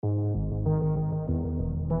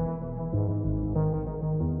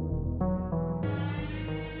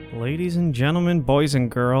Ladies and gentlemen, boys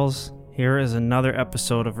and girls, here is another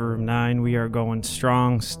episode of Room 9. We are going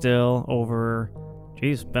strong still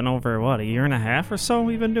been over, a year and a half or so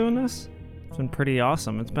we've been doing this? It's been pretty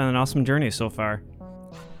awesome. It's been an awesome journey so far.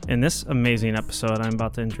 In this amazing episode I'm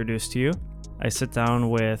about to introduce to you, I sit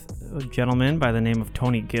down with a gentleman by the name of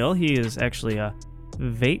Tony Gill. He is actually a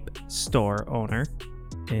vape store owner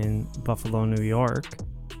in Buffalo, New York.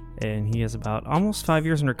 And he has about almost 5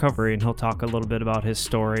 years in recovery, and he'll talk a little bit about his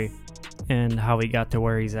story and how he got to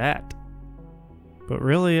where he's at. But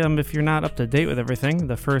really, if you're not up to date with everything,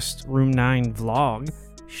 the first Room 9 vlog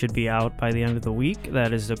should be out by the end of the week.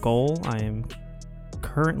 That is the goal. I am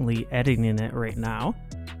currently editing it right now.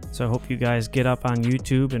 So I hope you guys get up on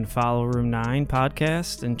YouTube and follow Room 9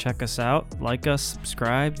 podcast and check us out. Like us,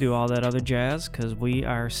 subscribe, do all that other jazz, because we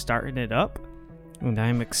are starting it up, and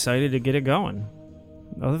I'm excited to get it going.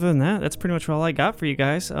 Other than that, that's pretty much all I got for you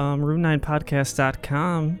guys.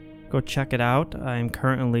 Room9podcast.com. Go check it out. I'm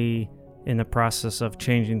currently in the process of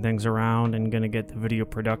changing things around and going to get the video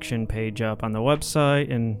production page up on the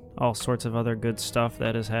website and all sorts of other good stuff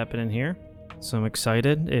that is happening here. So I'm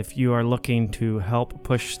excited. If you are looking to help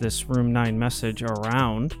push this Room 9 message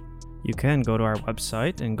around, you can go to our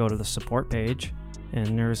website and go to the support page,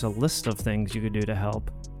 and there's a list of things you could do to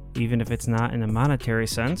help. Even if it's not in a monetary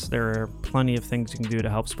sense, there are plenty of things you can do to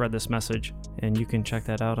help spread this message, and you can check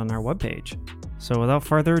that out on our webpage. So without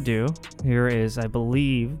further ado, here is, I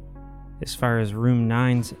believe, as far as Room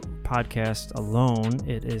 9's podcast alone,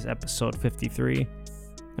 it is episode 53. I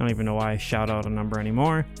don't even know why I shout out a number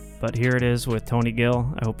anymore, but here it is with Tony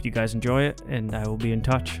Gill. I hope you guys enjoy it, and I will be in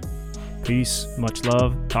touch. Peace, much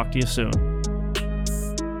love, talk to you soon.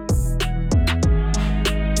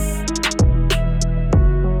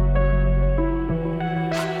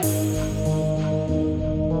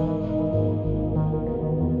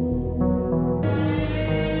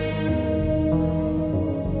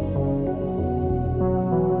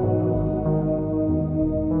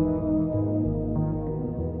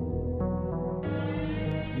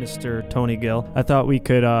 Mr. Tony Gill, I thought we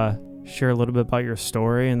could share a little bit about your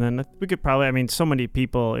story, and then we could probably, so many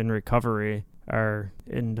people in recovery are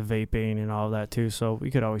into vaping and all of that too, so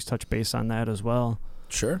we could always touch base on that as well.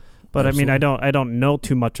 Sure. But Absolutely. I don't know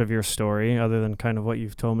too much of your story other than kind of what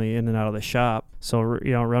you've told me in and out of the shop. So,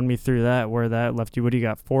 run me through that, where that left you. What do you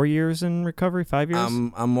got, 4 years in recovery, 5 years?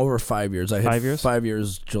 I'm over 5 years. I 5 hit years? 5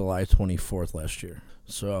 years July 24th last year.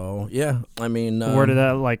 So, yeah, how did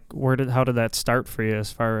that start for you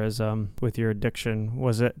as far as with your addiction?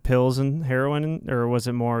 Was it pills and heroin, or was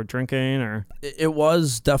it more drinking, or? It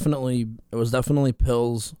was definitely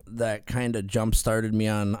pills that kind of jump started me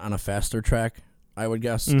on a faster track, I would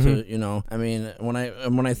guess. Mm-hmm.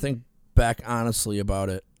 When I think back honestly about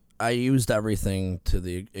it, I used everything to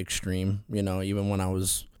the extreme, even when I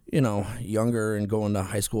was, younger and going to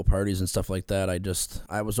high school parties and stuff like that.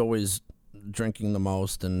 I was always drinking the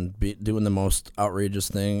most and doing the most outrageous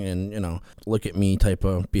thing, and look at me type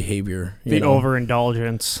of behavior.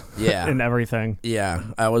 Overindulgence. Yeah. In everything. Yeah,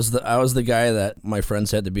 I was the guy that my friends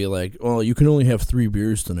had to be like, "Well, you can only have 3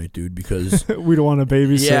 beers tonight, dude, because we don't want to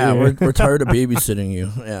babysit. Yeah, we're tired of babysitting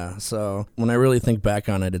you." Yeah. So when I really think back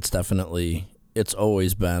on it, it's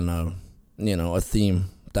always been a theme,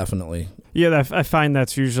 definitely. Yeah, I find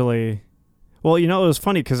that's usually. Well, it was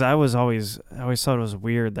funny because I always thought it was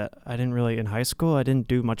weird that I didn't really, in high school, I didn't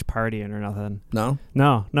do much partying or nothing. No?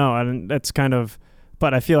 No, I didn't. That's kind of,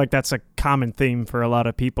 but I feel like that's a common theme for a lot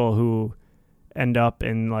of people who end up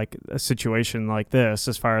in like a situation like this,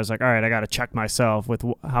 as far as like, all right, I got to check myself with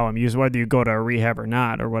how I'm using, whether you go to a rehab or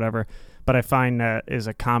not or whatever. But I find that is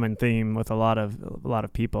a common theme with a lot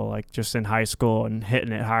of people, like just in high school and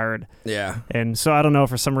hitting it hard. Yeah. And so I don't know,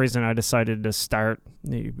 for some reason I decided to start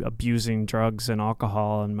abusing drugs and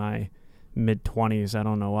alcohol in my mid-20s. I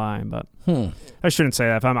don't know why, but I shouldn't say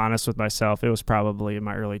that. If I'm honest with myself, it was probably in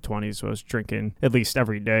my early 20s. I was drinking at least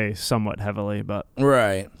every day, somewhat heavily, but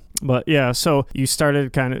right. But yeah, so you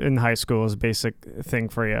started kind of in high school as a basic thing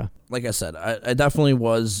for you. Like I said, I definitely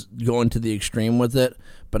was going to the extreme with it,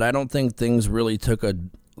 but I don't think things really took a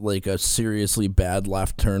seriously bad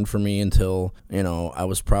left turn for me until, I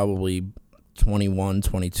was probably 21,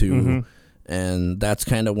 22, mm-hmm. and that's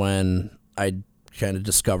kind of when I kind of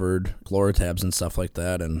discovered Floritabs and stuff like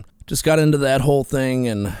that, and just got into that whole thing,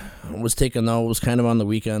 and was taking those kind of on the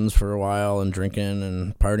weekends for a while and drinking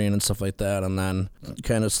and partying and stuff like that, and then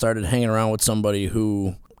kind of started hanging around with somebody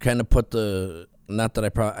who kind of put not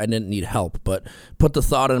that I didn't need help, but put the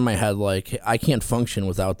thought in my head like, hey, I can't function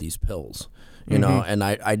without these pills. you know, mm-hmm. and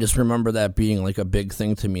I just remember that being like a big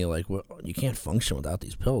thing to me, like, well, you can't function without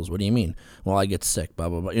these pills. What do you mean? Well, I get sick, blah,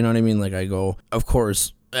 blah, blah. You know what I mean? Like, I go, of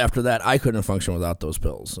course, after that, I couldn't function without those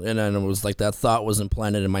pills. And then it was like that thought was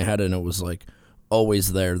implanted in my head, and it was like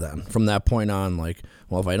always there then. From that point on, like,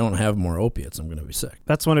 well, if I don't have more opiates, I'm going to be sick.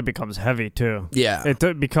 That's when it becomes heavy, too. Yeah.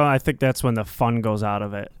 Because I think that's when the fun goes out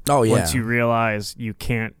of it. Oh, yeah. Once you realize you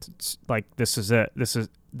can't, like, this is it. This is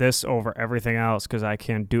this over everything else because I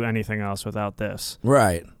can't do anything else without this.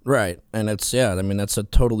 Right. And it's, yeah, I mean, that's a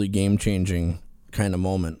totally game-changing kind of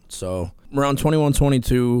moment. So around 21,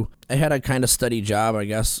 22, I had a kind of steady job, I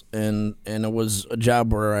guess, and it was a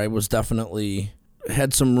job where I was definitely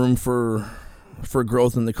had some room for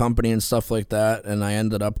growth in the company and stuff like that, and I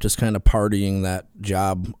ended up just kind of partying that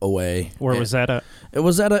job away. Where was that at? It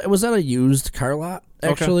was at a used car lot,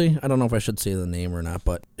 actually. Okay. I don't know if I should say the name or not,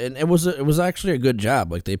 but it was actually a good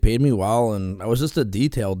job. Like, they paid me well, and I was just a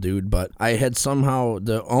detail dude, but I had somehow,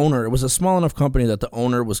 the owner, it was a small enough company that the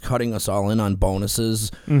owner was cutting us all in on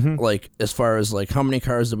bonuses, like, as far as, like, how many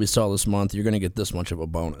cars did we sell this month? You're going to get this much of a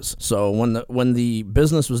bonus. So when the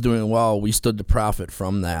business was doing well, we stood to profit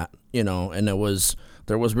from that. You know, and there was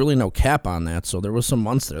really no cap on that, so there was some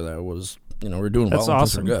months there that was, you know, we're doing well. That's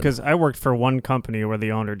awesome, because I worked for one company where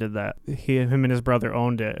the owner did that. Him and his brother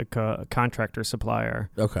owned it, a contractor supplier.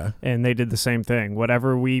 Okay. And they did the same thing.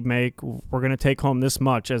 Whatever we make, we're going to take home this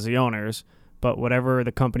much as the owners, but whatever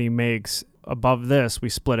the company makes above this, we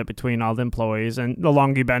split it between all the employees, and the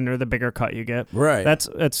longer you bend, the bigger cut you get. Right.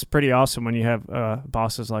 That's pretty awesome when you have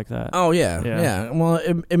bosses like that. Oh yeah. Well,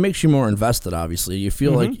 it makes you more invested. Obviously, you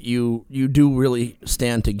feel like you do really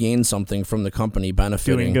stand to gain something from the company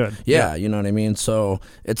benefiting. Doing good. Yeah, you know what I mean. So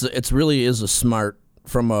it's really is a smart.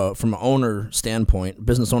 From a owner standpoint,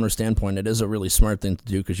 business owner standpoint, it is a really smart thing to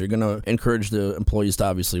do because you're going to encourage the employees to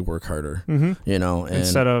obviously work harder. You know,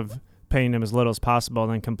 instead of paying them as little as possible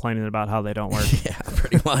and then complaining about how they don't work. Yeah,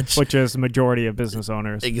 pretty much. Which is the majority of business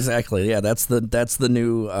owners. Exactly. Yeah, that's the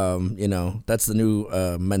new that's the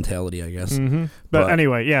new mentality, I guess. But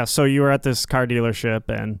anyway, yeah, so you were at this car dealership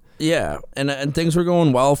and yeah, and things were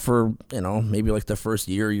going well for, you know, maybe like the first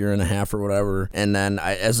year and a half or whatever. And then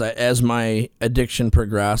as my addiction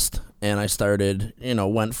progressed, and I started, you know,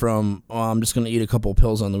 went from, I'm just going to eat a couple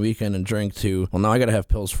pills on the weekend and drink to, well, now I got to have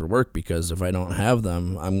pills for work because if I don't have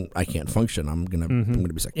them, I can't function. I'm going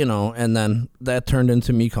to be sick, you know, and then that turned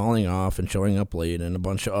into me calling off and showing up late and a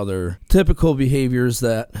bunch of other typical behaviors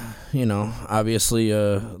that, you know, obviously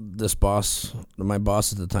my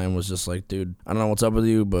boss at the time was just like, dude, I don't know what's up with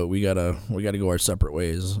you, but we got to go our separate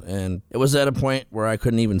ways. And it was at a point where I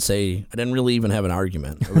couldn't even say, I didn't really even have an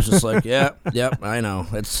argument. It was just like, yep, I know.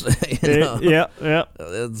 It's, you know, yeah.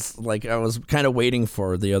 It's like I was kind of waiting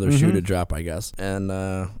for the other shoe to drop, I guess. And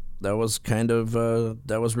that was kind of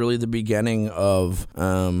that was really the beginning of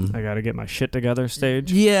I got to get my shit together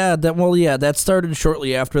stage. Yeah, that started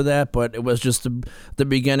shortly after that, but it was just the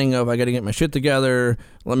beginning of I got to get my shit together.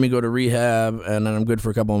 Let me go to rehab, and then I'm good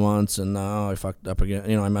for a couple of months, and now I fucked up again.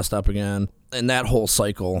 You know, I messed up again. And that whole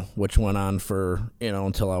cycle, which went on for, you know,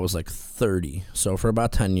 until I was like 30. So for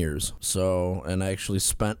about 10 years. So, and I actually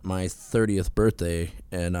spent my 30th birthday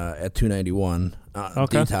at 291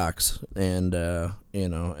 detox. And, you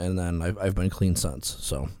know, and then I've been clean since.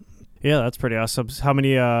 So. Yeah, that's pretty awesome. How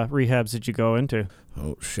many rehabs did you go into?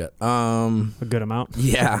 Oh, shit. A good amount?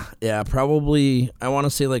 Yeah, probably, I want to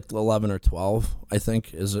say like 11 or 12, I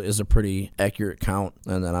think, is a pretty accurate count.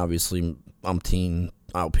 And then obviously umpteen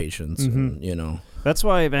outpatients, and, you know. That's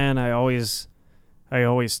why, man, I always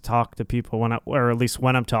talk to people or at least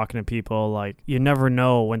when I'm talking to people, like, you never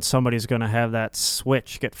know when somebody's going to have that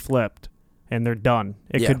switch get flipped and they're done.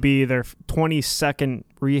 It could be their 22nd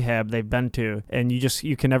rehab they've been to, and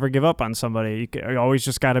you can never give up on somebody. You always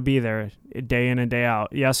just got to be there day in and day out.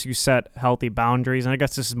 Yes, you set healthy boundaries, and I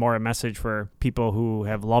guess this is more a message for people who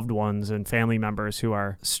have loved ones and family members who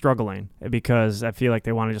are struggling, because I feel like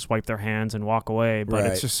they want to just wipe their hands and walk away, but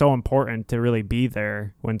it's just so important to really be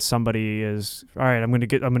there when somebody is, all right, I'm going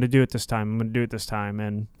to do it this time,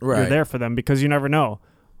 and you're there for them, because you never know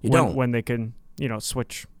when they can, you know,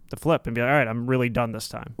 switch the flip and be like, all right, I'm really done this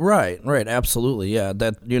time. Right, absolutely, yeah.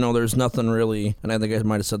 That, you know, there's nothing really, and I think I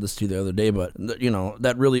might have said this to you the other day, but, you know,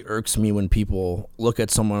 that really irks me when people look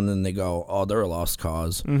at someone and they go, oh, they're a lost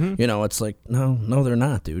cause. You know, it's like, no, they're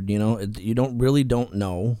not, dude. You know, you don't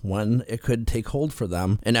know when it could take hold for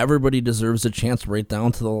them, and everybody deserves a chance right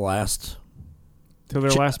down to the last... to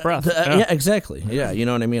their last breath. Yeah, exactly. Yeah, you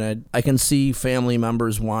know what I mean? I can see family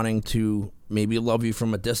members wanting to maybe love you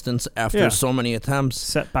from a distance after so many attempts.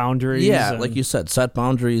 Set boundaries. Yeah, like you said, set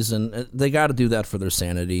boundaries, and they got to do that for their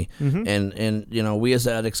sanity. And you know, we as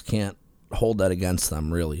addicts can't hold that against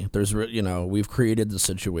them, really. We've created the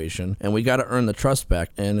situation, and we got to earn the trust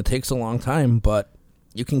back, and it takes a long time, but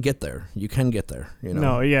you can get there. You can get there, you know?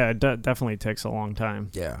 No, yeah, it definitely takes a long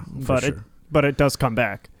time. Yeah, but sure. But it does come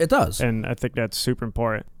back. It does. And I think that's super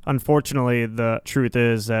important. Unfortunately, the truth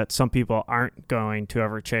is that some people aren't going to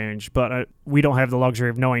ever change, but we don't have the luxury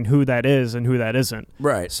of knowing who that is and who that isn't.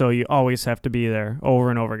 Right. So you always have to be there over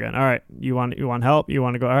and over again. All right, you want help? You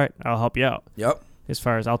want to go? All right, I'll help you out. Yep. As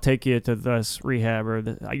far as I'll take you to this rehab or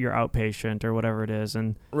your outpatient or whatever it is.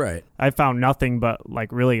 And right. I found nothing but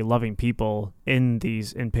like really loving people in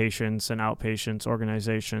these inpatients and outpatients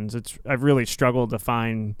organizations. I've really struggled to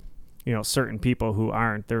find, you know, certain people who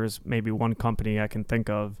aren't. There's maybe one company I can think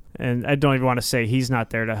of, and I don't even want to say he's not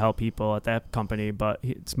there to help people at that company, but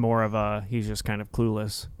it's more of he's just kind of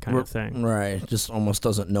clueless kind of thing. Right. Just almost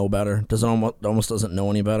doesn't know better. Almost doesn't know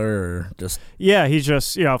any better, or just. Yeah, he's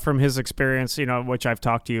just, you know, from his experience, you know, which I've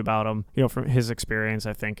talked to you about him, you know, from his experience,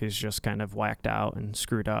 I think he's just kind of whacked out and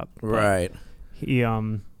screwed up. Right.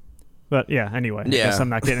 But yeah, anyway, yeah. I guess I'm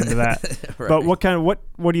not getting into that. Right. But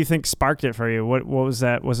what do you think sparked it for you? What was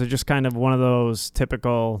that? Was it just kind of one of those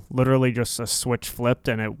typical, literally just a switch flipped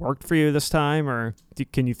and it worked for you this time? Or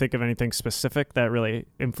can you think of anything specific that really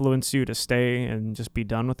influenced you to stay and just be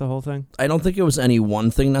done with the whole thing? I don't think it was any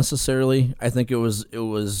one thing necessarily. I think it was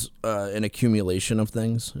an accumulation of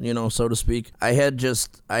things, you know, so to speak. I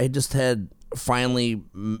just had finally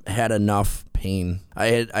had enough pain. I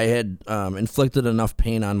had inflicted enough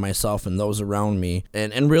pain on myself and those around me,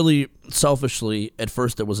 and really selfishly at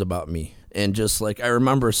first it was about me. And just like I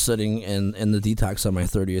remember sitting in the detox on my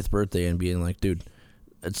 30th birthday and being like, dude,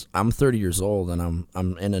 I'm 30 years old and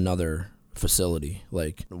I'm in another facility.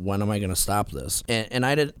 Like, when am I going to stop this? And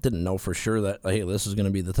I didn't know for sure that, hey, this is going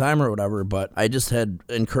to be the time or whatever, but I just had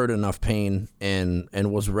incurred enough pain and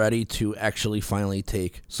was ready to actually finally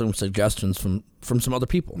take some suggestions from some other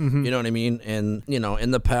people. Mm-hmm. You know what I mean? And, you know, in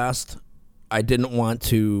the past, I didn't want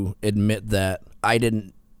to admit that I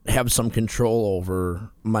didn't have some control over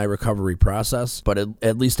my recovery process, but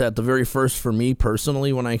at least at the very first, for me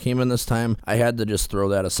personally, when I came in this time, I had to just throw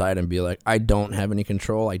that aside and be like, I don't have any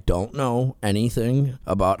control. I don't know anything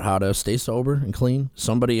about how to stay sober and clean.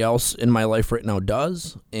 Somebody else in my life right now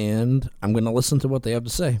does, and I'm going to listen to what they have to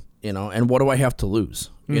say. You know, and what do I have to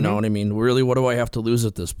lose? You know what I mean? Really, what do I have to lose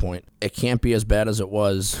at this point? It can't be as bad as it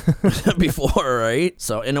was before, right?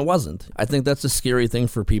 So, and it wasn't. I think that's a scary thing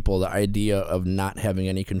for people, the idea of not having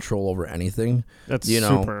any control over anything. That's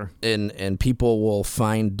super. And people will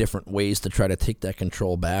find different ways to try to take that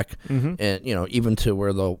control back. Mm-hmm. And, you know, even to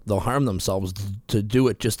where they'll harm themselves to do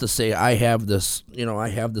it just to say, I have this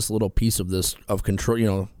little piece of control, you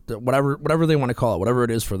know, whatever they want to call it, whatever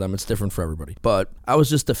it is for them, it's different for everybody. But I was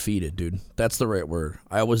just defeated, dude. That's the right word.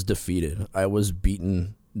 I was defeated. I was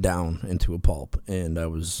beaten down into a pulp, and I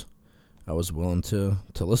was willing to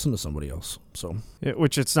listen to somebody else. So,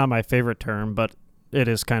 which it's not my favorite term, but it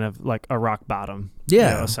is kind of like a rock bottom.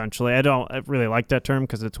 Yeah, you know, essentially. I don't really like that term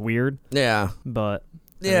because it's weird. Yeah, but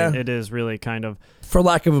yeah, I mean, it is really kind of, for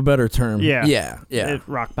lack of a better term. Yeah.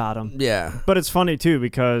 Rock bottom. Yeah, but it's funny too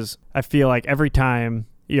because I feel like every time.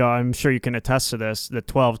 You know, I'm sure you can attest to this, the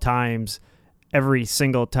 12 times, every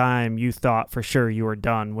single time you thought for sure you were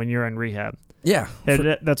done when you're in rehab. Yeah.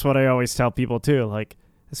 And that's what I always tell people too, like,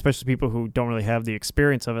 especially people who don't really have the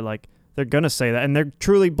experience of it, like, they're going to say that, and they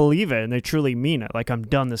truly believe it, and they truly mean it. Like, I'm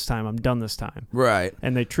done this time. Right.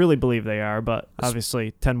 And they truly believe they are, but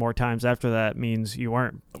obviously 10 more times after that means you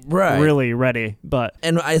weren't right. really ready. But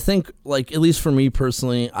and I think, like, at least for me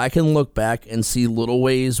personally, I can look back and see little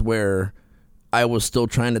ways where I was still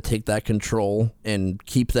trying to take that control and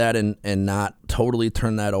keep that and not totally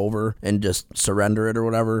turn that over and just surrender it or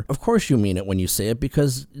whatever. Of course you mean it when you say it,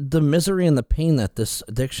 because the misery and the pain that this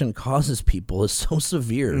addiction causes people is so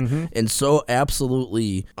severe and so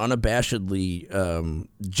absolutely unabashedly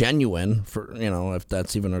genuine, for, you know, if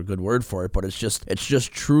that's even a good word for it, but it's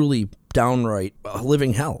just truly downright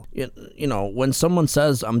living hell. You know, when someone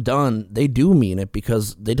says I'm done, they do mean it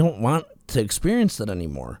because they don't want to experience that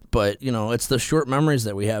anymore. But, you know, it's the short memories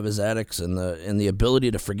that we have as addicts and the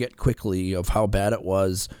ability to forget quickly of how bad it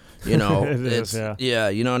was. You know, yeah,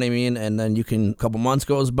 you know what I mean? And then a couple months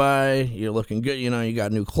goes by, you're looking good, you know, you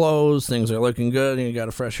got new clothes, things are looking good, and you got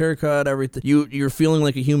a fresh haircut, everything. You're feeling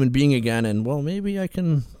like a human being again, and, well, maybe I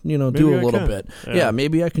can, you know, do a little bit. Yeah,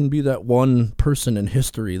 maybe I can be that one person in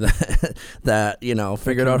history that you know,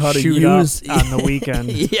 figured out how to use on the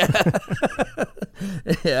weekend.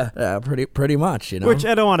 yeah, pretty much, you know. Which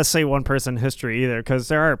I don't want to say one person in history either, because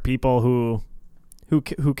there are people who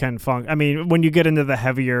can function. I mean, when you get into the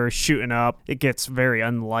heavier shooting up, it gets very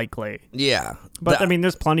unlikely. Yeah. But I mean,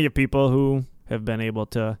 there's plenty of people who have been able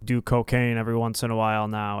to do cocaine every once in a while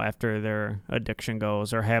now after their addiction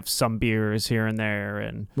goes, or have some beers here and there.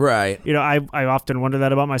 And, Right. I often wonder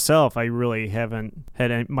that about myself. I really haven't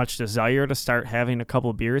had much desire to start having a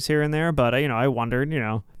couple beers here and there, but, I wondered,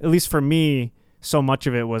 at least for me, so much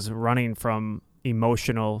of it was running from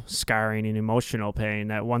emotional scarring and emotional pain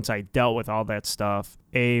that once I dealt with all that stuff,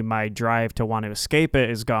 A, my drive to want to escape it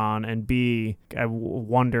is gone, and B, I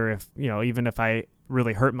wonder if, even if I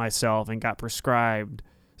really hurt myself and got prescribed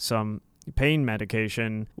some pain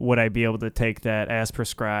medication, would I be able to take that as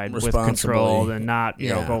prescribed with control and not,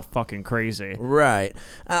 go fucking crazy? Right.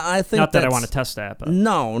 I think not that I want to test that, but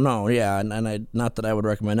no, yeah, and I not that I would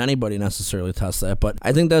recommend anybody necessarily test that, but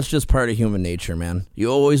I think that's just part of human nature, man.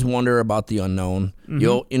 You always wonder about the unknown.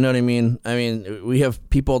 You know what I mean? I mean, we have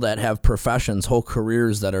people that have professions, whole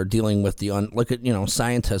careers that are dealing with the look at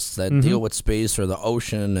scientists that deal with space or the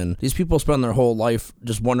ocean, and these people spend their whole life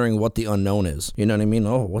just wondering what the unknown is. You know what I mean?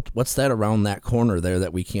 Oh, what's that around that corner there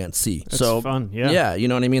that we can't see? It's fun, yeah. Yeah, you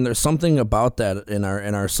know what I mean? There's something about that in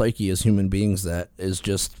our psyche as human beings that is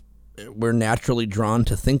just, we're naturally drawn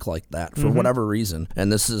to think like that for whatever reason, and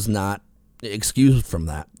this is not excused from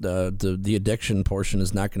that. The addiction portion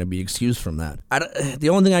is not going to be excused from that. The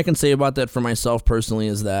only thing I can say about that for myself personally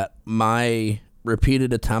is that my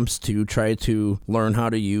repeated attempts to try to learn how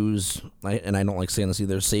to use, and I don't like saying this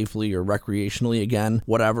either, safely or recreationally, again,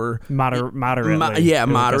 whatever. Moderately.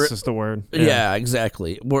 Moderate. This is the word. Yeah,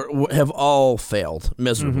 exactly. Have all failed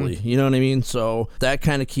miserably. You know what I mean? So that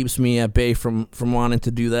kind of keeps me at bay from wanting to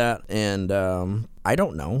do that. And I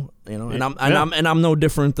don't know, and I'm no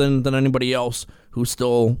different than anybody else who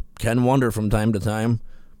still can wonder from time to time.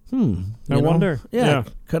 I wonder. Yeah.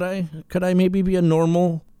 Could I maybe be a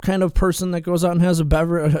normal kind of person that goes out and has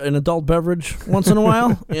an adult beverage once in a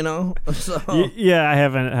while? So. Yeah, I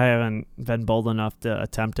haven't been bold enough to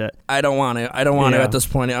attempt it. I don't want to at this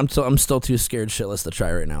point. I'm still too scared shitless to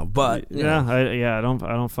try right now. But I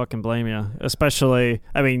don't fucking blame you. Especially,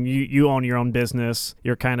 I mean, you own your own business.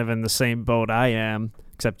 You're kind of in the same boat I am,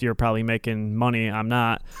 except you're probably making money. I'm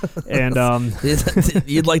not. And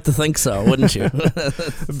you'd like to think so, wouldn't you?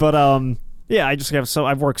 But yeah,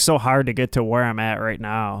 I've worked so hard to get to where I'm at right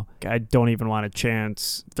now. I don't even want a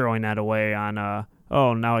chance throwing that away on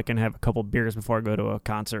now I can have a couple beers before I go to a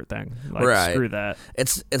concert thing. Right. Screw that.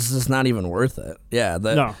 It's just not even worth it. Yeah.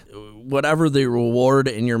 No. Whatever the reward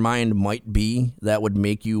in your mind might be that would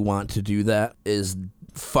make you want to do that is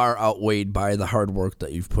far outweighed by the hard work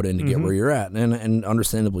that you've put in to get where you're at, and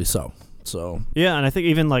understandably so. So yeah, and I think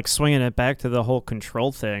even like swinging it back to the whole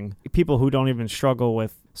control thing, people who don't even struggle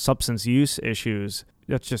with substance use issues,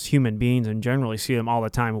 that's just human beings, and generally see them all the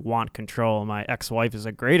time want control. My ex-wife is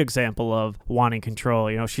a great example of wanting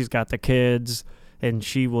control. She's got the kids, and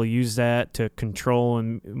she will use that to control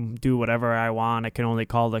and do whatever I want. I can only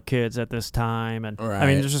call the kids at this time. And right. I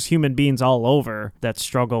mean, there's just human beings all over that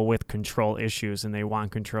struggle with control issues, and they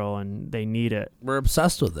want control and they need it. We're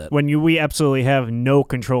obsessed with it. When we absolutely have no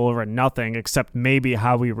control over nothing except maybe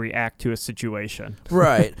how we react to a situation.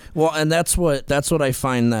 Right. Well, and that's what I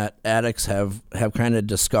find that addicts have kind of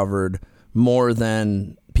discovered more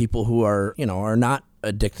than people who are not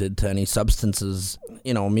addicted to any substances.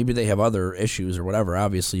 Maybe they have other issues or whatever,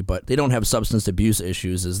 obviously, but they don't have substance abuse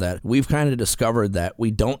issues. Is that we've kind of discovered that we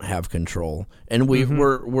don't have control, and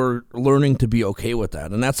we're learning to be okay with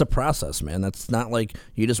that. And that's a process, man. That's not like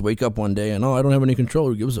you just wake up one day and I don't have any control.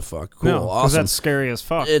 Who gives a fuck? Cool, no, awesome. That's scary as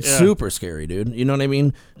fuck. It's super scary, dude. You know what I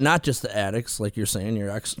mean? Not just the addicts, like you're saying,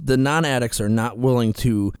 the non-addicts are not willing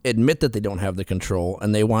to admit that they don't have the control,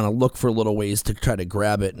 and they want to look for little ways to try to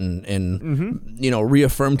grab it and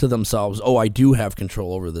reaffirm to themselves, I do have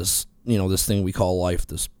control over this, this thing we call life,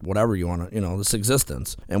 this whatever you want to, this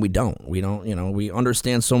existence. And we don't, we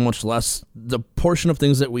understand so much less. The portion of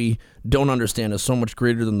things that we don't understand is so much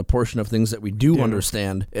greater than the portion of things that we do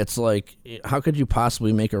understand. It's like, how could you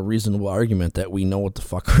possibly make a reasonable argument that we know what the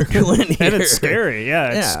fuck we're doing here? And it's scary.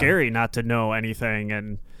 Yeah, it's scary not to know anything,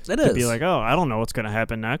 and to be like, I don't know what's going to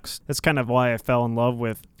happen next. That's kind of why I fell in love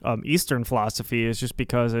with Eastern philosophy, is just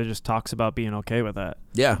because it just talks about being okay with that.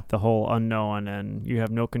 Yeah. The whole unknown, and you have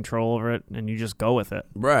no control over it, and you just go with it.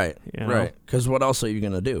 Right, right. Because what else are you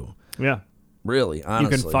going to do? Yeah. Really,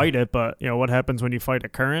 honestly. You can fight it, but what happens when you fight a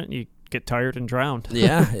current? You get tired and drowned.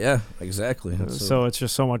 Yeah, exactly. So it's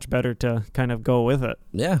just so much better to kind of go with it.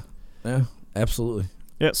 Yeah, absolutely.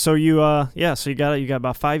 Yeah, so you got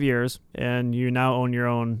about 5 years, and you now own your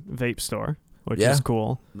own vape store, which is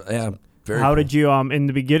cool. Yeah, very How cool. did you in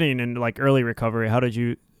the beginning, in like early recovery, how did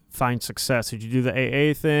you find success? Did you do the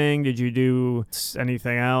AA thing? Did you do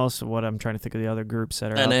anything else? What I'm trying to think of the other groups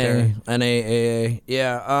that are out there. NAAA,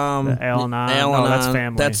 yeah. The Al-Anon. Al-Anon, No, that's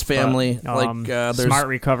family. That's family. But, there's Smart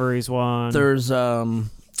Recovery's one. There's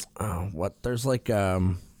There's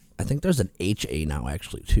I think there's an HA now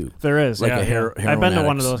actually too. There is, like yeah. a heroin I've been to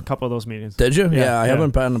addicts. couple of those meetings. Did you? Yeah, I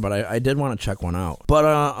haven't been, but I did want to check one out.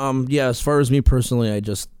 But yeah, as far as me personally, I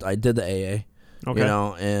did the AA. Okay.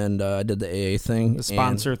 And I did the AA thing. The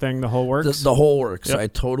sponsor thing, the whole works? The whole works. Yep. I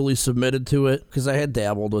totally submitted to it because I had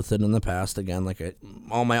dabbled with it in the past. Again,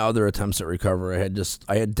 all my other attempts at recovery,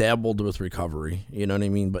 I had dabbled with recovery, you know what I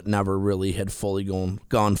mean? But never really had fully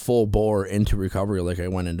gone full bore into recovery like I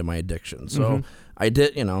went into my addiction. So I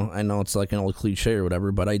did, I know it's like an old cliche or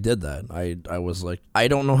whatever, but I did that. I was like, I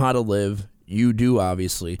don't know how to live. You do,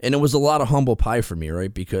 obviously. And it was a lot of humble pie for me,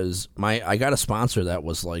 right? Because I got a sponsor that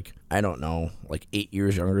was like, I don't know, like 8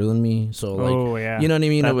 years younger than me. So yeah. You know what I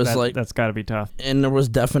mean? It was like, that's got to be tough. And there was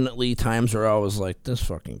definitely times where I was like, this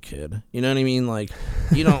fucking kid. You know what I mean? Like,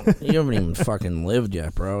 you haven't even fucking lived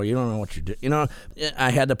yet, bro. You don't know what you're doing. I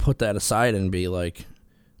had to put that aside and be like,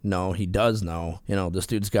 no, he does know. This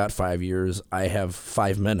dude's got 5 years. I have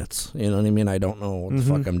 5 minutes. You know what I mean? I don't know what the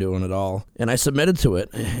fuck I'm doing at all. And I submitted to it.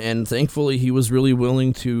 And thankfully, he was really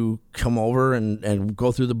willing to come over and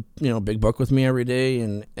go through the big book with me every day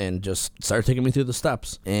and just start taking me through the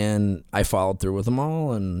steps. And I followed through with them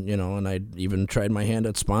all. And, and I even tried my hand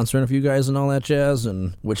at sponsoring a few guys and all that jazz,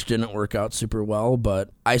 and which didn't work out super well. But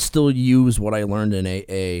I still use what I learned in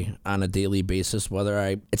AA on a daily basis,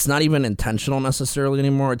 it's not even intentional necessarily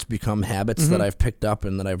anymore. It's become habits that I've picked up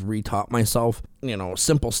and that I've retaught myself.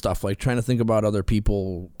 Simple stuff like trying to think about other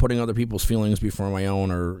people, putting other people's feelings before my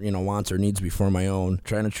own, or, wants or needs before my own,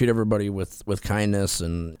 trying to treat everybody with kindness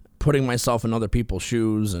and putting myself in other people's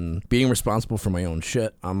shoes and being responsible for my own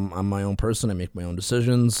shit. I'm my own person. I make my own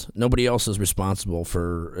decisions. Nobody else is responsible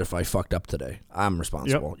for if I fucked up today. I'm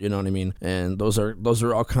responsible. Yep. You know what I mean? And those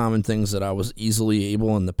are all common things that I was easily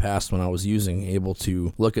able in the past when I was able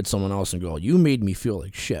to look at someone else and go, you made me feel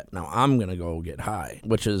like shit. Now I'm going to go get high,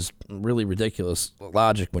 which is really ridiculous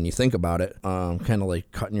logic when you think about it. Kind of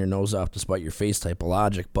like cutting your nose off to spite your face type of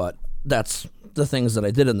logic, but that's the things that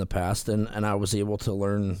I did in the past, and I was able to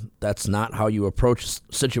learn that's not how you approach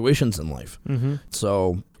situations in life.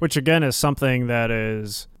 So, which again is something that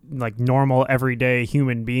is like normal everyday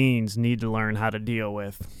human beings need to learn how to deal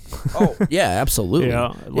with. Oh yeah, absolutely.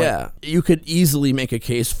 Yeah, you could easily make a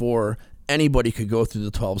case for anybody could go through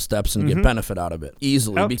the 12 steps and get benefit out of it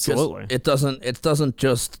easily. Absolutely. Because it doesn't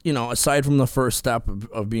just, aside from the first step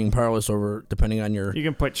of being powerless over, depending on your... You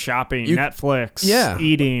can put shopping, Netflix,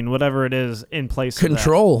 eating, whatever it is in place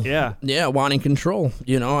control. Of that. Yeah, wanting control.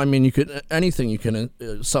 You could, anything you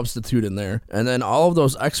can substitute in there. And then all of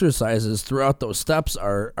those exercises throughout those steps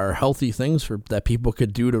are healthy things that people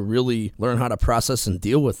could do to really learn how to process and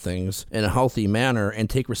deal with things in a healthy manner and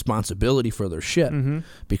take responsibility for their shit.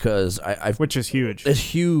 Because which is huge.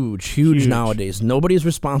 It's huge nowadays. Nobody's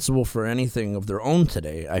responsible for anything of their own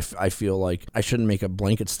today. I feel like I shouldn't make a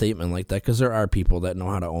blanket statement like that because there are people that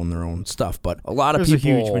know how to own their own stuff, but a lot of people, a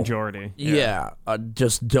huge majority,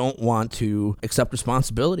 just don't want to accept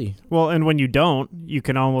responsibility. Well, and when you don't, you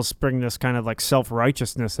can almost bring this kind of like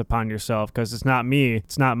self-righteousness upon yourself because it's not me,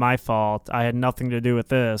 it's not my fault. I had nothing to do with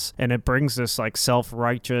this, and it brings this like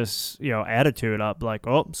self-righteous, attitude up. Like,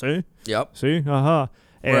 oh, see,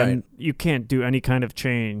 and you can't do any kind of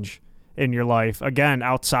change in your life, again,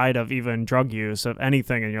 outside of even drug use, of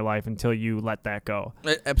anything in your life until you let that go.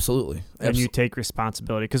 Absolutely. And you take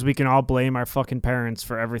responsibility, because we can all blame our fucking parents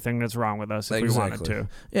for everything that's wrong with us if we wanted to.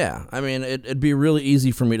 Yeah. I mean, it'd be really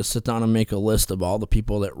easy for me to sit down and make a list of all the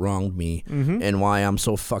people that wronged me and why I'm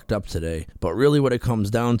so fucked up today. But really what it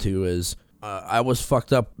comes down to is I was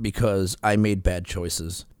fucked up because I made bad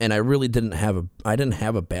choices, and I really didn't have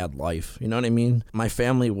a bad life. You know what I mean? My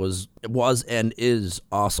family was and is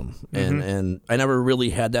awesome, and I never really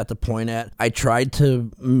had that to point at. I tried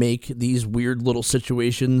to make these weird little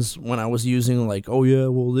situations when I was using, like, oh yeah,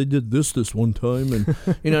 well they did this one time, and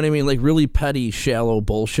you know what I mean, like really petty, shallow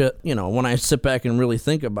bullshit. When I sit back and really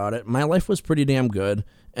think about it, my life was pretty damn good.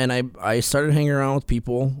 And I started hanging around with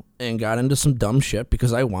people and got into some dumb shit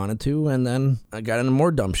because I wanted to, and then I got into more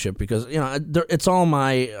dumb shit because, it's all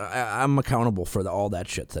I'm accountable for all that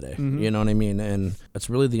shit today. You know what I mean? And it's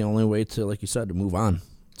really the only way to, like you said, to move on.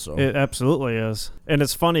 So it absolutely is. And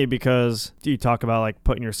it's funny because you talk about like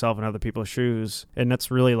putting yourself in other people's shoes, and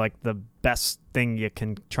that's really like the best thing you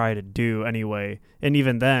can try to do anyway. And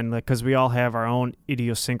even then, because we all have our own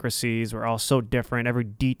idiosyncrasies, we're all so different, every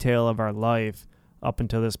detail of our life. up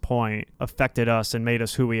until this point affected us and made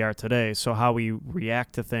us who we are today. So how we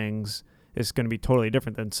react to things is going to be totally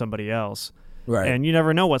different than somebody else. Right. And you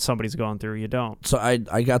never know what somebody's going through. You don't. So I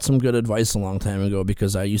got some good advice a long time ago,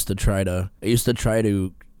 because I used to try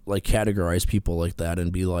to like categorize people like that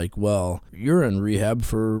and be like, well, you're in rehab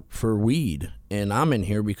for weed, and I'm in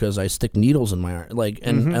here because I stick needles in my arm. Like,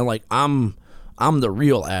 and like I'm the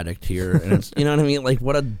real addict here, and it's, you know what I mean? Like,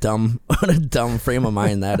 what a dumb frame of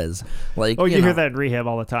mind that is. Like, you hear that in rehab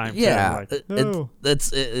all the time. Yeah, too.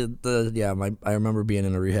 I remember being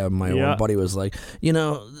in a rehab. My old buddy was like,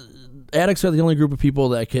 addicts are the only group of people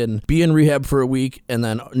that can be in rehab for a week, and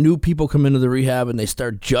then new people come into the rehab and they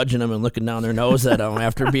start judging them and looking down their nose at them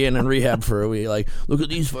after being in rehab for a week. Like, look at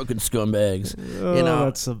these fucking scumbags.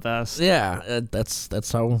 That's the best. Yeah,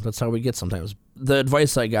 that's how we get sometimes. The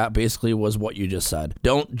advice I got basically was what you just said.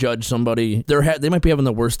 Don't judge somebody. They might be having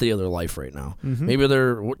the worst day of their life right now. Maybe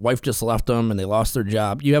their wife just left them and they lost their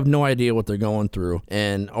job. You have no idea what they're going through.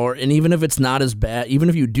 And even if it's not as bad, even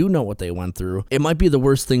if you do know what they went through, it might be the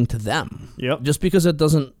worst thing to them. Yep. Just because it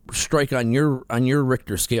doesn't strike on your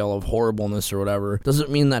Richter scale of horribleness or whatever doesn't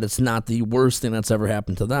mean that it's not the worst thing that's ever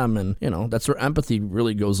happened to them. And, that's where empathy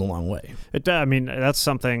really goes a long way. That's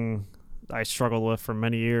something I struggled with for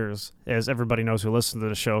many years, as everybody knows who listens to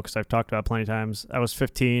the show, because I've talked about it plenty of times. I was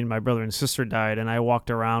 15, my brother and sister died, and I walked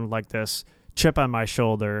around like this chip on my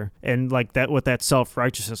shoulder, and like that, with that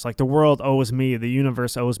self-righteousness, like the world owes me, the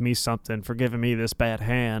universe owes me something for giving me this bad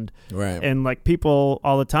hand. Right. And like people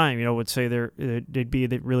all the time, would say they'd be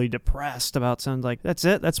really depressed about something. Like, that's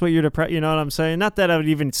it, that's what you're depressed, you know what I'm saying? Not that I would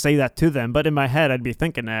even say that to them, but in my head I'd be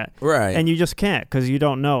thinking that. Right. And you just can't, because you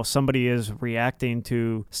don't know. Somebody is reacting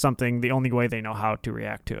to something the only way they know how to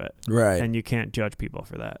react to it. Right. And you can't judge people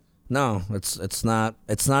for that. No, it's not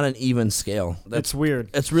an even scale. It's weird.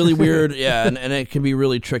 It's really weird, yeah, and it can be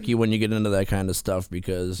really tricky when you get into that kind of stuff,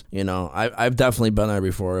 because I've definitely been there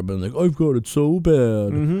before. I've been like, I've got it so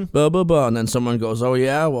bad, blah blah blah, and then someone goes, oh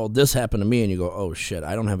yeah, well this happened to me, and you go, oh shit,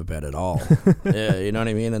 I don't have it bad at all. Yeah, you know what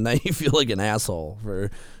I mean? And then you feel like an asshole for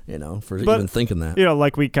even thinking that.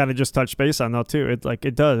 Like we kind of just touched base on though too.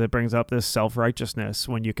 It brings up this self-righteousness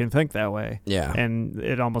when you can think that way. Yeah. And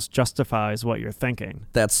it almost justifies what you're thinking.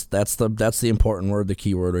 That's the important word, the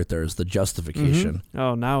key word right there is the justification.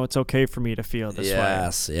 Oh, now it's okay for me to feel this way.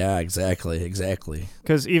 Yes, yeah, exactly.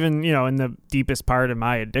 Because even, in the deepest part of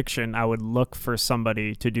my addiction, I would look for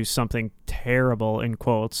somebody to do something terrible, in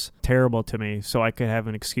quotes, terrible to me, so I could have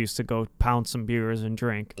an excuse to go pound some beers and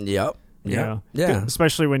drink. Yep. Yeah.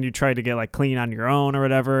 Especially when you try to get like clean on your own or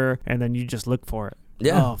whatever, and then you just look for it.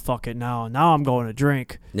 Yeah. Oh, fuck it. Now I'm going to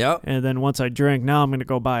drink. Yep. And then once I drink, now I'm going to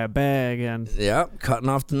go buy a bag. And yep. Cutting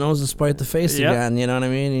off the nose to spite the face again. You know what I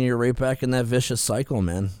mean? And you're right back in that vicious cycle,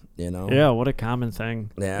 man. Yeah. What a common thing.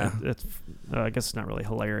 Yeah. It's I guess it's not really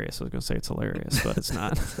hilarious. I was going to say it's hilarious, but it's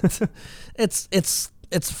not.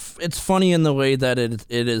 It's funny in the way that it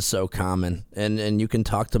is so common, and you can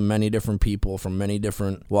talk to many different people from many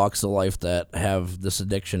different walks of life that have this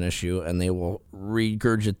addiction issue, and they will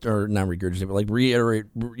reiterate, but like reiterate,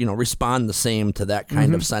 respond the same to that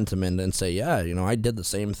kind of sentiment and say, yeah, I did the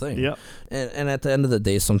same thing. Yep. And at the end of the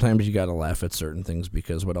day, sometimes you got to laugh at certain things,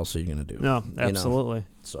 because what else are you going to do? No, absolutely.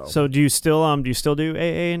 So do you still do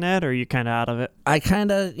AA and that, or are you kind of out of it? I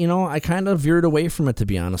kind of veered away from it, to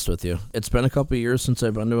be honest with you. It's been a couple of years since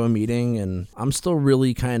I've been to a meeting, and I'm still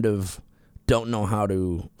really kind of don't know how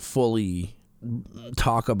to fully not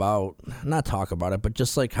talk about it, but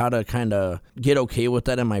just like how to kind of get okay with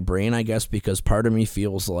that in my brain, I guess, because part of me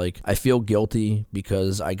feels like I feel guilty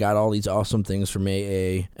because I got all these awesome things from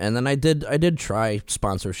AA, and then I did try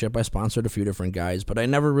sponsorship. I sponsored a few different guys, but I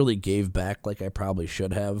never really gave back like I probably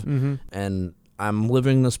should have. And I'm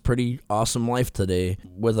living this pretty awesome life today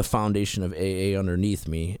with a foundation of AA underneath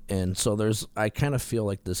me. And so I kind of feel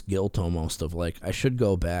like this guilt almost of like, I should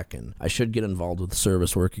go back and I should get involved with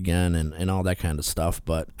service work again and all that kind of stuff.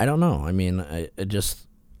 But I don't know. I mean,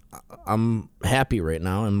 I'm happy right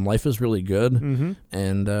now, and life is really good.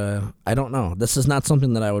 And I don't know. This is not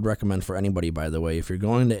something that I would recommend for anybody, by the way. If you're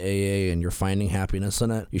going to AA and you're finding happiness in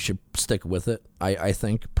it, you should stick with it. I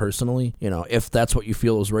think, personally, if that's what you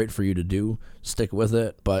feel is right for you to do, stick with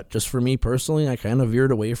it. But just for me personally, I kind of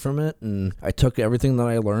veered away from it, and I took everything that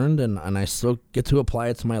I learned, and I still get to apply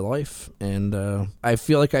it to my life. And I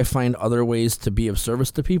feel like I find other ways to be of service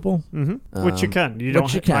to people. Which you can. You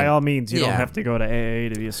don't. By all means, you don't have to go to AA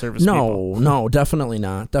to be of service people. No, definitely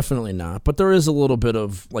not. Definitely not. But there is a little bit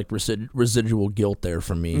of like residual guilt there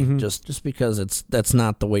for me, just because that's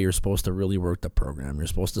not the way you're supposed to really work the program. You're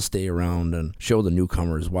supposed to stay around and show the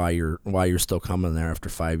newcomers why you're still coming there after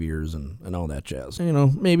 5 years and all that jazz. You know,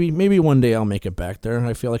 maybe one day I'll make it back there.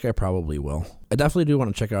 I feel like I probably will. I definitely do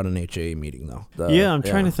want to check out an HAA meeting though. I'm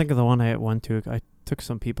trying to think of the one I went to. I took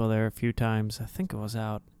some people there a few times. I think it was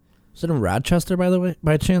out. Is it in Rochester, by the way,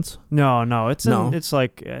 by chance? No, it's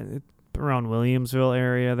like around Williamsville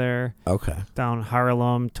area there. Okay. Down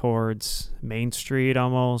Harlem towards Main Street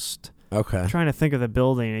almost. Okay. I'm trying to think of the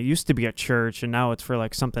building. It used to be a church, and now it's for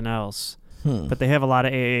like something else. But they have a lot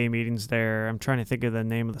of AA meetings there. I'm trying to think of the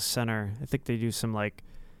name of the center. I think they do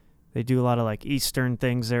they do a lot of like Eastern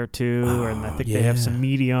things there too, and I think they have some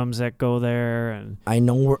mediums that go there. And I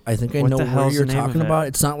think I know where you're talking about.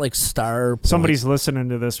 It's not like Star Point. Somebody's listening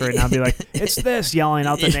to this right now and be like, it's this, yelling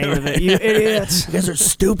out the name of it. You idiots. You guys are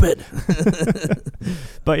stupid.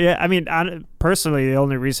 But yeah, I mean, personally, the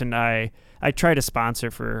only reason I tried to sponsor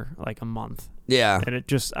for like a month. Yeah. And it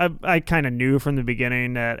just, I kind of knew from the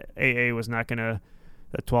beginning that AA was not going to,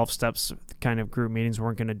 the 12 steps kind of group meetings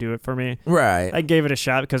weren't going to do it for me. Right. I gave it a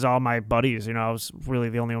shot because all my buddies, you know, I was really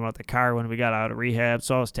the only one with the car when we got out of rehab.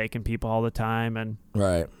 So I was taking people all the time and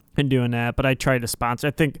doing that. But I tried to sponsor.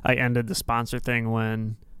 I think I ended the sponsor thing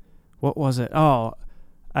when, what was it? Oh,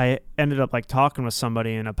 I ended up like talking with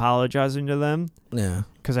somebody and apologizing to them. Yeah.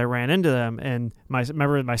 Because I ran into them, and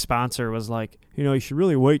remember my sponsor was like, you know, you should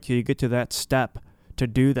really wait till you get to that step to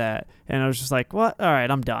do that. And I was just like, what? All right,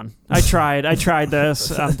 I'm done. I tried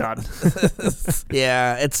this. I'm done.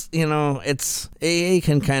 Yeah, it's, you know, it's AA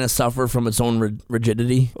can kind of suffer from its own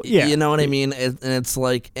rigidity. Yeah. You know what I mean? And it's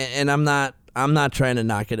like, and I'm not trying to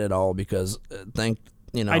knock it at all because I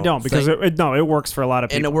don't, because it works for a lot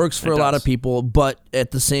of people. And it works for a lot of people, but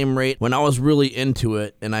at the same rate, when I was really into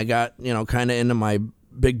it and I got, you know, kind of into my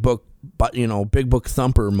big book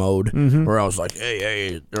thumper mode, where I was like,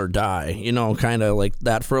 hey, or die, you know, kind of like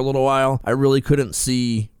that for a little while, I really couldn't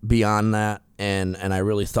see beyond that. And I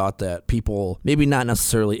really thought that people, maybe not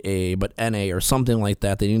necessarily AA, but NA or something like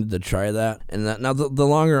that, they needed to try that. And now the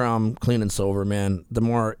longer I'm clean and sober, man, the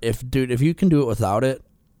more, if you can do it without it,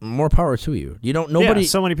 more power to you. Nobody. Yeah,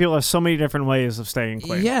 so many people have so many different ways of staying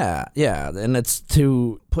clean. Yeah, and it's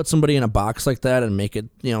to put somebody in a box like that and make it,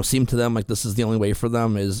 you know, seem to them like this is the only way for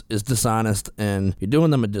them is dishonest, and you're doing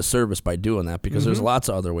them a disservice by doing that because there's lots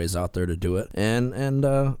of other ways out there to do it. And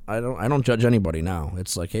I don't judge anybody now.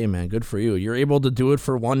 It's like, hey man, good for you. You're able to do it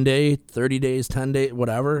for 1 day, 30 days, 10 days,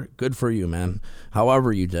 whatever. Good for you, man.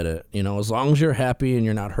 However you did it, you know, as long as you're happy and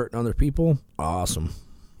you're not hurting other people, awesome.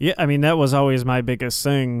 Yeah, I mean, that was always my biggest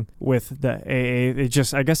thing with the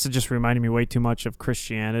AA. I guess it just reminded me way too much of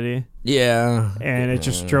Christianity. Yeah. And it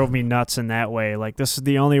just drove me nuts in that way. Like, this is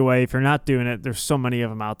the only way. If you're not doing it, there's so many of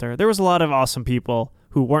them out there. There was a lot of awesome people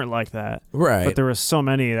who weren't like that. Right. But there was so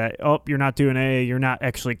many that, you're not doing AA, you're not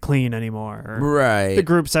actually clean anymore. Or right. The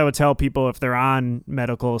groups I would tell people if they're on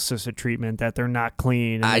medical assisted treatment that they're not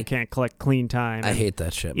clean and they can't collect clean time. I hate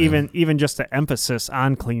that shit, man. Even just the emphasis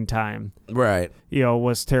on clean time. Right. You know,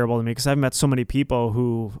 was terrible to me because I've met so many people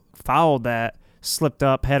who fouled that, slipped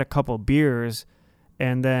up, had a couple beers,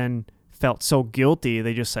 and then felt so guilty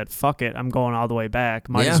they just said, fuck it, I'm going all the way back.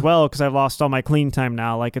 Might as well, because I've lost all my clean time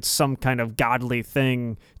now. Like, it's some kind of godly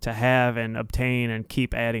thing to have and obtain and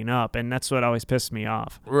keep adding up, and that's what always pissed me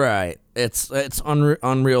off. Right. It's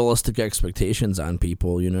unrealistic expectations on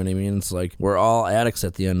people, you know what I mean? It's like, we're all addicts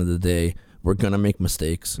at the end of the day. We're going to make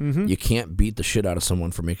mistakes. You can't beat the shit out of someone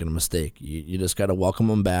for making a mistake. You just got to welcome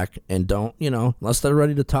them back and don't, you know, unless they're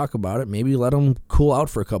ready to talk about it, maybe let them cool out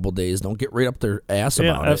for a couple days. Don't get right up their ass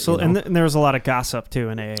about it. Absolutely. You know? And there's a lot of gossip, too,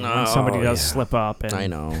 in AA. When somebody does slip up. And I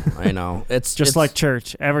know. It's just like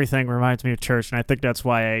church. Everything reminds me of church, and I think that's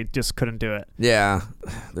why I just couldn't do it. Yeah.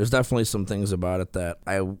 There's definitely some things about it that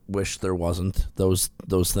I wish there wasn't. Those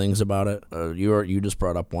things about it. You just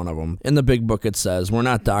brought up one of them. In the big book, it says, we're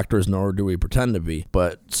not doctors, nor do we pretend to be,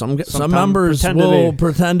 but some members will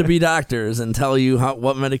pretend to be doctors and tell you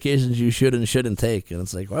what medications you should and shouldn't take, and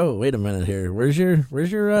it's like, whoa, wait a minute here, where's your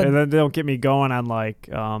and then they'll get me going on like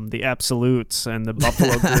the Absolutes and the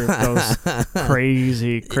Buffalo Group, those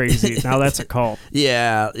crazy now that's a cult.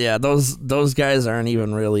 Yeah, those guys aren't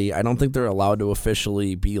even really, I don't think they're allowed to officially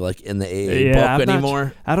actually be like in the AA Yeah, book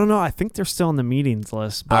anymore. I don't know. I think they're still on the meetings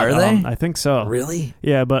list. But, Are they? I think so. Really?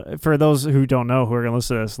 Yeah, but for those who don't know, who are going to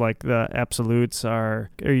listen to this, like the absolutes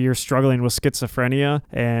you're struggling with schizophrenia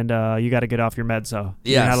and you got to get off your meds. So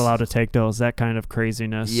you're not allowed to take those. That kind of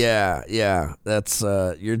craziness. Yeah. That's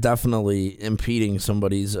you're definitely impeding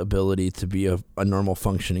somebody's ability to be a normal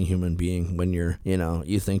functioning human being when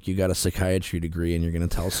you think you got a psychiatry degree and you're going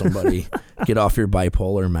to tell somebody get off your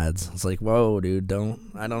bipolar meds. It's like, whoa, dude,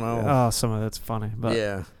 I don't know. Oh, some of that's funny.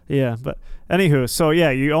 But yeah, but anywho, so yeah,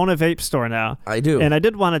 you own a vape store now. I do. And I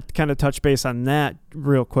did want to kind of touch base on that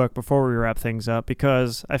real quick before we wrap things up,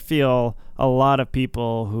 because I feel a lot of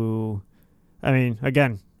people who, I mean,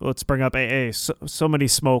 again, let's bring up AA. So many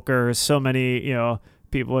smokers, so many,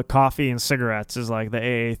 people with coffee and cigarettes is like the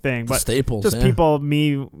AA thing. But staples, just people,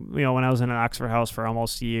 when I was in an Oxford House for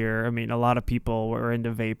almost a year, I mean, a lot of people were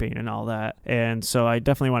into vaping and all that. And so I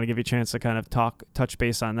definitely want to give you a chance to kind of touch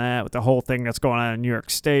base on that with the whole thing that's going on in New York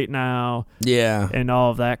State now. Yeah. And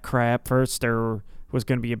all of that crap. First, there was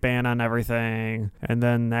going to be a ban on everything, and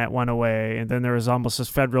then that went away, and then there was almost this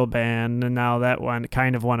federal ban, and now that one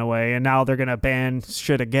kind of went away, and now they're going to ban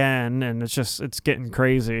shit again, and it's getting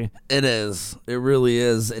crazy. It is. It really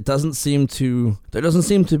is. There doesn't seem to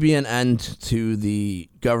be an end to the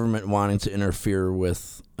government wanting to interfere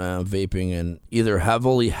with vaping and either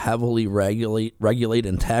heavily regulate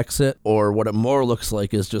and tax it, or what it more looks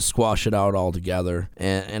like is just squash it out altogether.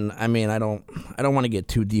 And I mean, I don't want to get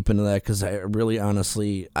too deep into that, because I really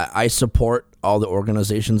honestly I support all the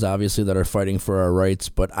organizations obviously that are fighting for our rights,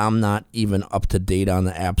 but I'm not even up to date on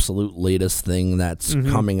the absolute latest thing that's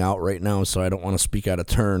coming out right now, so I don't want to speak out of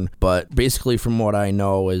turn. But basically, from what I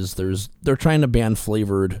know, is they're trying to ban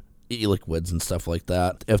flavored e-liquids and stuff like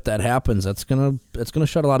that. If that happens, it's gonna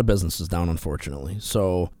shut a lot of businesses down, unfortunately.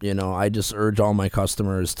 So I just urge all my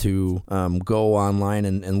customers to go online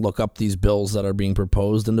and look up these bills that are being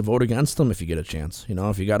proposed and to vote against them if you get a chance.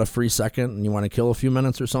 If you got a free second and you want to kill a few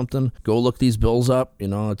minutes or something, go look these bills up.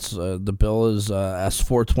 It's the bill is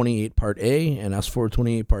S428 Part A and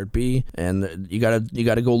S428 Part B, and you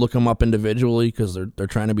gotta go look them up individually, because they're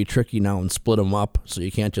trying to be tricky now and split them up, so you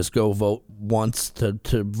can't just go vote once to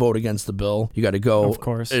vote against the bill. You got to go, of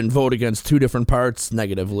course, and vote against two different parts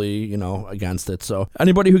negatively, against it. So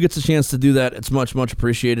anybody who gets a chance to do that, it's much, much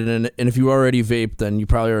appreciated. And if you already vape, then you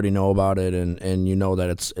probably already know about it, and you know that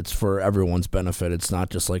it's for everyone's benefit. It's not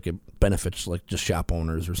just like it benefits like just shop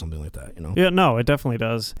owners or something like that, Yeah, no, it definitely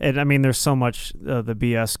does. And I mean, there's so much the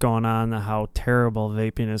BS going on, how terrible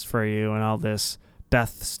vaping is for you and all this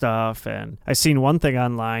death stuff. And I seen one thing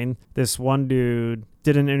online. This one dude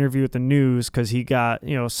did an interview with the news because he got,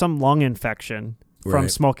 some lung infection from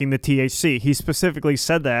smoking the THC. He specifically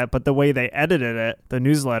said that, but the way they edited it, the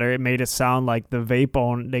newsletter, it made it sound like the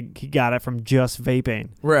vape he got it from just vaping.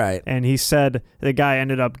 Right. And he said the guy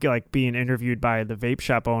ended up being interviewed by the vape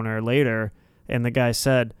shop owner later, and the guy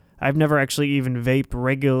said, I've never actually even vaped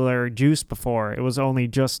regular juice before. It was only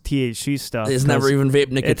just THC stuff. He's never even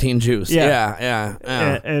vaped nicotine juice. Yeah.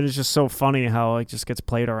 And it's just so funny how it just gets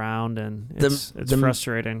played around, and it's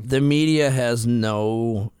frustrating. The media has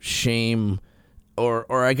no shame, or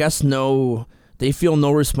I guess they feel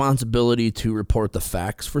no responsibility to report the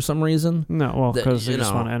facts for some reason. No, well, because they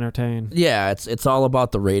just want to entertain. Yeah, it's all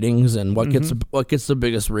about the ratings and what gets the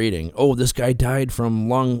biggest rating. Oh, this guy died from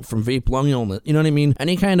vape lung illness. You know what I mean?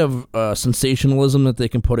 Any kind of sensationalism that they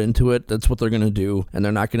can put into it, that's what they're going to do, and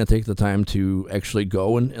they're not going to take the time to actually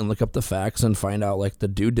go and look up the facts and find out, like, the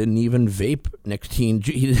dude didn't even vape nicotine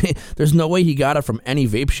juice. There's no way he got it from any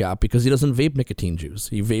vape shop, because he doesn't vape nicotine juice.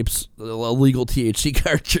 He vapes illegal THC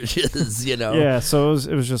cartridges, Yeah, so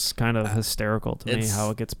it was just kind of hysterical to me how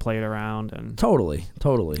it gets played around, and totally,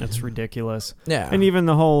 it's ridiculous. Yeah, and even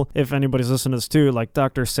the whole, if anybody's listening to this too, like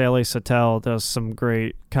Dr. Sally Satel does some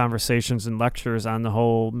great conversations and lectures on the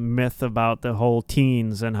whole myth about the whole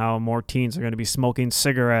teens and how more teens are going to be smoking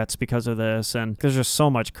cigarettes because of this, and there's just so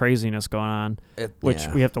much craziness going on, which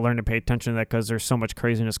we have to learn to pay attention to that, because there's so much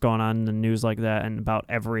craziness going on in the news like that and about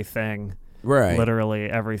everything. Right. Literally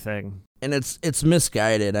everything. And it's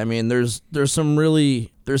misguided. I mean, there's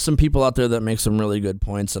some people out there that make some really good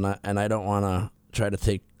points, and I don't want to try to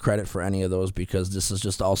take credit for any of those, because this is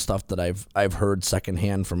just all stuff that I've heard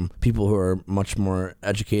secondhand from people who are much more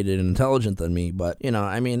educated and intelligent than me. But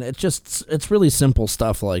I mean, it's really simple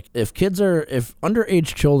stuff. Like, if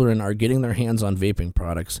underage children are getting their hands on vaping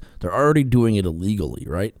products, they're already doing it illegally,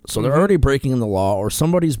 right? So they're already breaking the law, or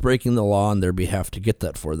somebody's breaking the law on their behalf to get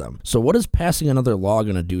that for them. So what is passing another law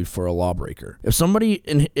going to do for a lawbreaker? If somebody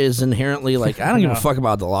is inherently like, I don't give a fuck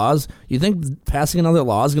about the laws, you think passing another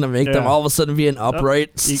law is going to make them all of a sudden be an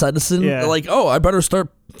upright citizen. yeah. Like, oh, I better start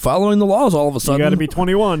following the laws all of a You sudden. got to be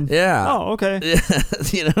 21. Yeah. Oh, okay. Yeah,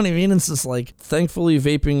 you know what I mean? It's just like, thankfully,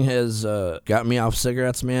 vaping has got me off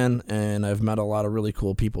cigarettes, man, and I've met a lot of really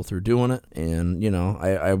cool people through doing it. And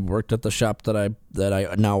I worked at the shop that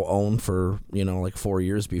I now own for like 4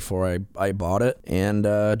 years before I bought it, and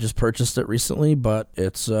just purchased it recently. But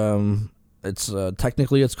it's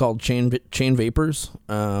technically it's called Chain Vapors,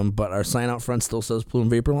 but our sign out front still says Plume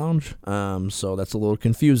Vapor Lounge. So that's a little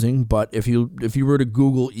confusing. But if you were to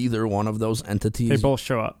Google either one of those entities, They both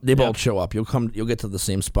show up. They both show up. You'll get to the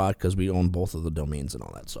same spot because we own both of the domains and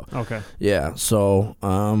all that. So Okay. yeah. So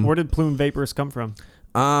Where did Plume Vapors come from?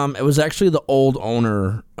 it was actually the old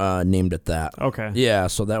owner named it that. Okay. Yeah,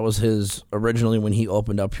 so that was his originally when he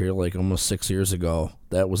opened up here like almost 6 years ago.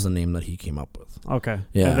 That was the name that he came up with. Okay.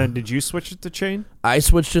 Yeah. And then did you switch it to Chain? I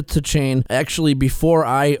switched it to Chain. Actually, before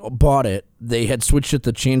I bought it, they had switched it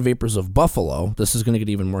to Chain Vapors of Buffalo. This is going to get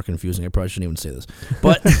even more confusing. I probably shouldn't even say this.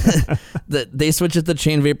 But they switched it to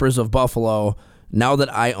Chain Vapors of Buffalo. Now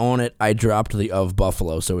that I own it, I dropped the of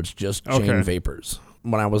Buffalo, so it's just Chain Vapors.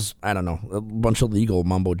 When I was, I don't know, a bunch of legal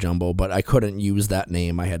mumbo jumbo, but I couldn't use that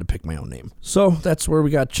name. I had to pick my own name. So that's where we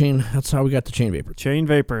got Chain. That's how we got the Chain Vapors. Chain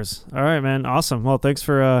Vapors. All right, man. Awesome. Well, thanks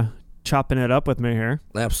for chopping it up with me here.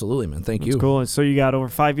 Absolutely, man. Thank you. That's cool. So you got over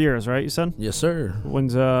 5 years, right? You said? Yes, sir. When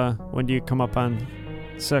do you come up on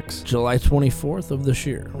 6? July 24th of this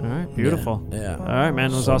year. All right. Beautiful. Yeah. All right,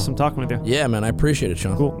 man. It was awesome talking with you. Yeah, man. I appreciate it,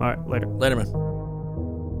 Sean. Cool. All right. Later. Later, man.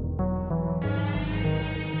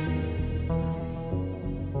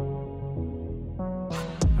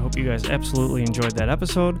 I hope you guys absolutely enjoyed that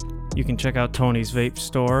episode. You can check out Tony's Vape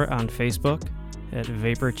Store on Facebook at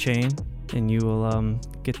Vapor Chain, and you will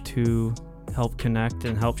get to help connect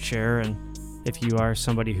and help share. And if you are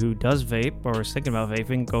somebody who does vape or is thinking about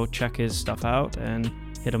vaping, go check his stuff out and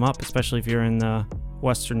hit him up, especially if you're in the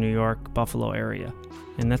Western New York, Buffalo area.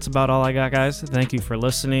 And that's about all I got, guys. Thank you for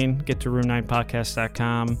listening. Get to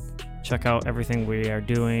room9podcast.com. Check out everything we are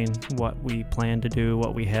doing, what we plan to do,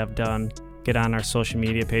 what we have done. Get on our social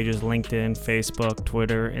media pages, LinkedIn, Facebook,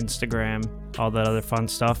 Twitter, Instagram, all that other fun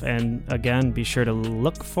stuff. And again, be sure to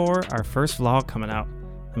look for our first vlog coming out.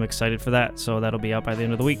 I'm excited for that, so that'll be out by the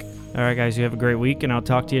end of the week. All right, guys, you have a great week, and I'll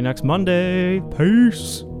talk to you next Monday.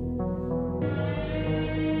 Peace.